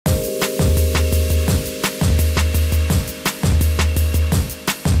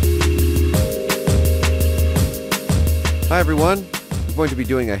everyone. I'm going to be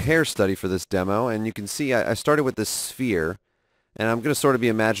doing a hair study for this demo, and you can see I started with this sphere, and I'm going to sort of be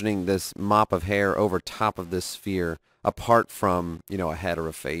imagining this mop of hair over top of this sphere, apart from, you know, a head or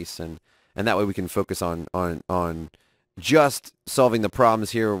a face, and that way we can focus on just solving the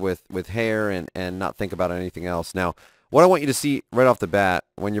problems here with hair and not think about anything else. Now, what I want you to see right off the bat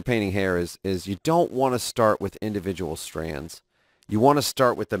when you're painting hair is you don't want to start with individual strands. You want to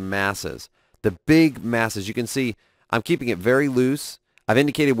start with the masses, the big masses. You can see I'm keeping it very loose. I've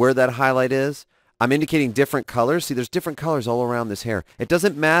indicated where that highlight is. I'm indicating different colors. See, there's different colors all around this hair. It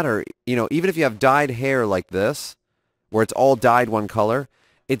doesn't matter, you know, even if you have dyed hair like this, where it's all dyed one color,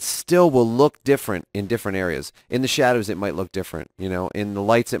 it still will look different in different areas. In the shadows, it might look different. You know, in the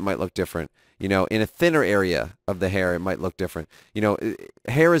lights, it might look different. You know, in a thinner area of the hair, it might look different. You know,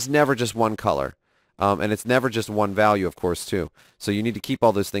 hair is never just one color, and it's never just one value, of course, too. So you need to keep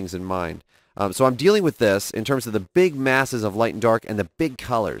all those things in mind. So I'm dealing with this in terms of the big masses of light and dark and the big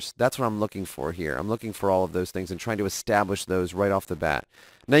colors. That's what I'm looking for here. I'm looking for all of those things and trying to establish those right off the bat.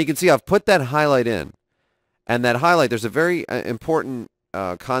 Now you can see I've put that highlight in. And that highlight, there's a very important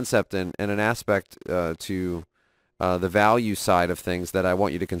concept and an aspect to the value side of things that I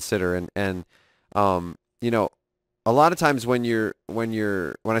want you to consider. And you know, a lot of times when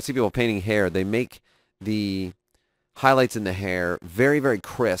I see people painting hair, they make the highlights in the hair very, very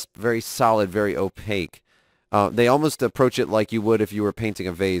crisp, very solid, very opaque. They almost approach it like you would if you were painting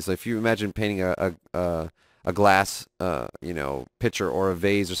a vase. If you imagine painting a glass, you know, pitcher or a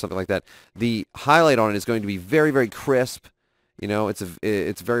vase or something like that, the highlight on it is going to be very, very crisp. You know, it's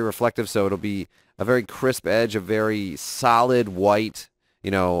very reflective, so it'll be a very crisp edge, a very solid white, you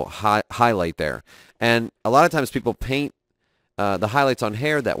know, highlight there. And a lot of times people paint the highlights on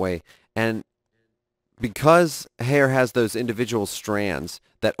hair that way, and because hair has those individual strands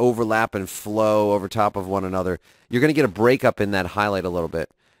that overlap and flow over top of one another, you're going to get a breakup in that highlight a little bit.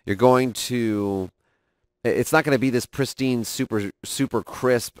 You're going to, it's not going to be this pristine, super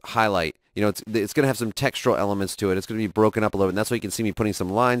crisp highlight. You know, it's going to have some textural elements to it. It's going to be broken up a little bit, and that's why you can see me putting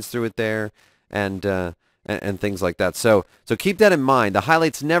some lines through it there and things like that. So keep that in mind. The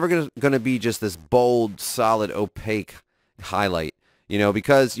highlight's never going to be just this bold, solid, opaque highlight. You know,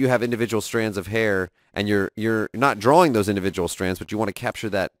 because you have individual strands of hair, and you're not drawing those individual strands, but you want to capture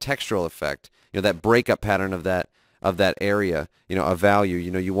that textural effect. You know, that breakup pattern of that area. You know, a value.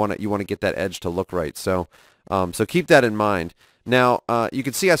 You know, you want to get that edge to look right. So so keep that in mind. Now you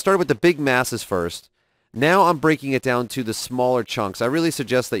can see I started with the big masses first. Now I'm breaking it down to the smaller chunks. I really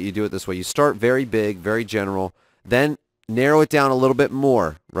suggest that you do it this way. You start very big, very general, then narrow it down a little bit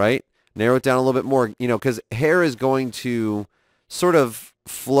more. Right? Narrow it down a little bit more. You know, because hair is going to sort of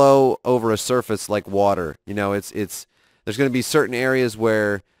flow over a surface like water. You know, there's going to be certain areas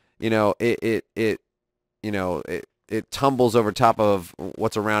where, you know, it tumbles over top of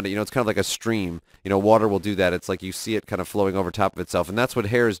what's around it. You know, it's kind of like a stream. You know, water will do that. It's like you see it kind of flowing over top of itself, and that's what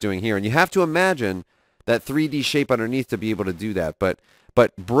hair is doing here. And you have to imagine that 3D shape underneath to be able to do that. But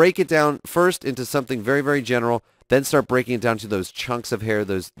break it down first into something very, very general, then start breaking it down to those chunks of hair,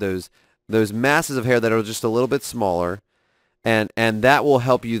 those masses of hair that are just a little bit smaller. And that will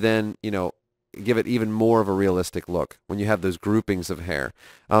help you then, you know, give it even more of a realistic look when you have those groupings of hair.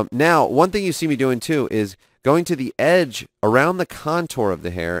 Now, one thing you see me doing too is going to the edge around the contour of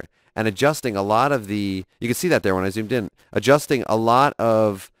the hair and adjusting a lot of the, you can see that there when I zoomed in, adjusting a lot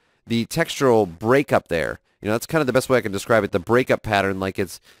of the textural breakup there. You know, that's kind of the best way I can describe it, the breakup pattern, like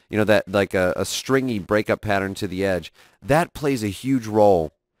it's, you know, that like a stringy breakup pattern to the edge. That plays a huge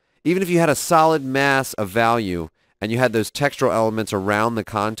role. Even if you had a solid mass of value, and you had those textural elements around the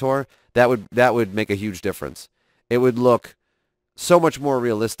contour, that would make a huge difference. It would look so much more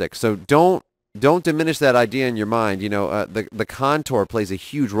realistic. So don't diminish that idea in your mind. You know, the contour plays a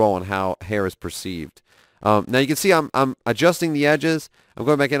huge role in how hair is perceived. Now you can see I'm adjusting the edges. I'm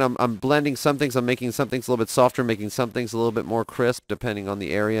going back in. I'm blending some things. I'm making some things a little bit softer, making some things a little bit more crisp, depending on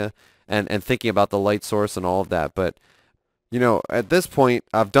the area, and thinking about the light source and all of that. But you know, at this point,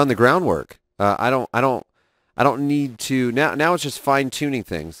 I've done the groundwork. I don't need to, now it's just fine-tuning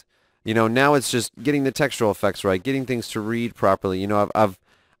things. You know, now it's just getting the textural effects right, getting things to read properly. You know,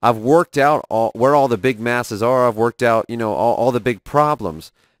 I've worked out where all the big masses are. I've worked out, you know, all the big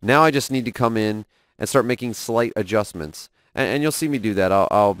problems. Now I just need to come in and start making slight adjustments. And you'll see me do that.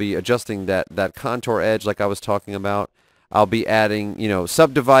 I'll be adjusting that contour edge like I was talking about. I'll be adding, you know,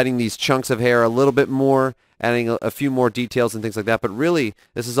 subdividing these chunks of hair a little bit more, adding a few more details and things like that. But really,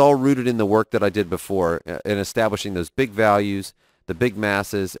 this is all rooted in the work that I did before in establishing those big values, the big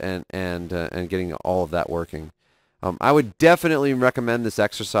masses, and getting all of that working. I would definitely recommend this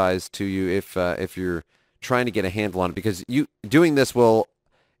exercise to you if you're trying to get a handle on it, because doing this will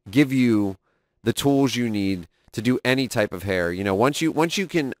give you the tools you need to do any type of hair. You know, once you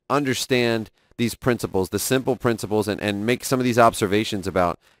can understand these principles, the simple principles, and make some of these observations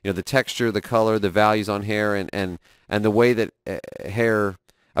about, you know, the texture, the color, the values on hair, and the way that hair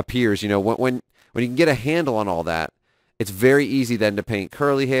appears. You know, when you can get a handle on all that, it's very easy then to paint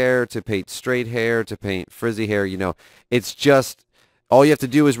curly hair, to paint straight hair, to paint frizzy hair. You know, it's just all you have to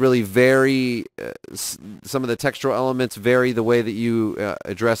do is really vary some of the textural elements, vary the way that you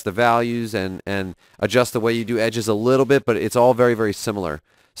address the values, and adjust the way you do edges a little bit, but it's all very, very similar.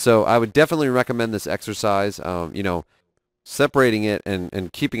 So I would definitely recommend this exercise. You know, separating it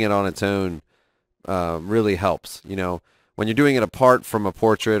and keeping it on its own really helps. You know, when you're doing it apart from a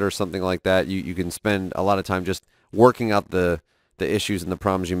portrait or something like that, you can spend a lot of time just working out the issues and the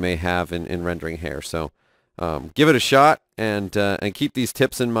problems you may have in rendering hair. So give it a shot, and keep these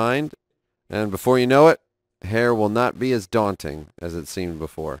tips in mind, and before you know it, hair will not be as daunting as it seemed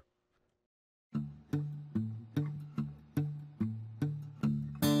before.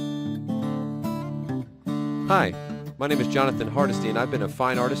 Hi, my name is Jonathan Hardesty, and I've been a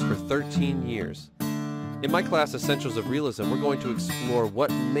fine artist for 13 years. In my class, Essentials of Realism, we're going to explore what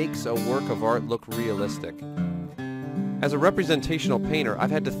makes a work of art look realistic. As a representational painter,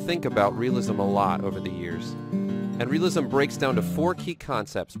 I've had to think about realism a lot over the years. And realism breaks down to 4 key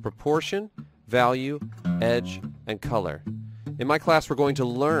concepts: proportion, value, edge, and color. In my class, we're going to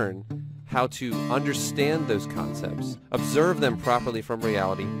learn how to understand those concepts, observe them properly from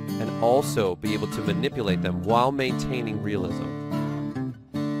reality, and also be able to manipulate them while maintaining realism.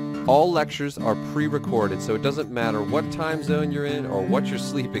 All lectures are pre-recorded, so it doesn't matter what time zone you're in or what your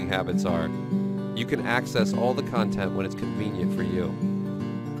sleeping habits are. You can access all the content when it's convenient for you.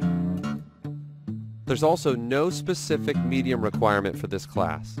 There's also no specific medium requirement for this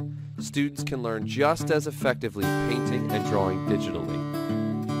class. Students can learn just as effectively painting and drawing digitally.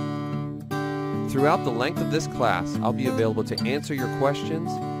 Throughout the length of this class, I'll be available to answer your questions,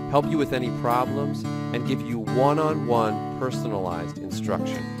 help you with any problems, and give you one-on-one personalized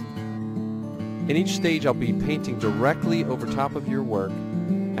instruction. In each stage, I'll be painting directly over top of your work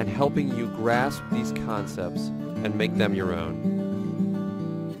and helping you grasp these concepts and make them your own.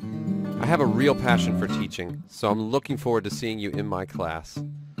 I have a real passion for teaching, so I'm looking forward to seeing you in my class.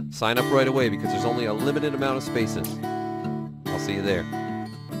 Sign up right away because there's only a limited amount of spaces. I'll see you there.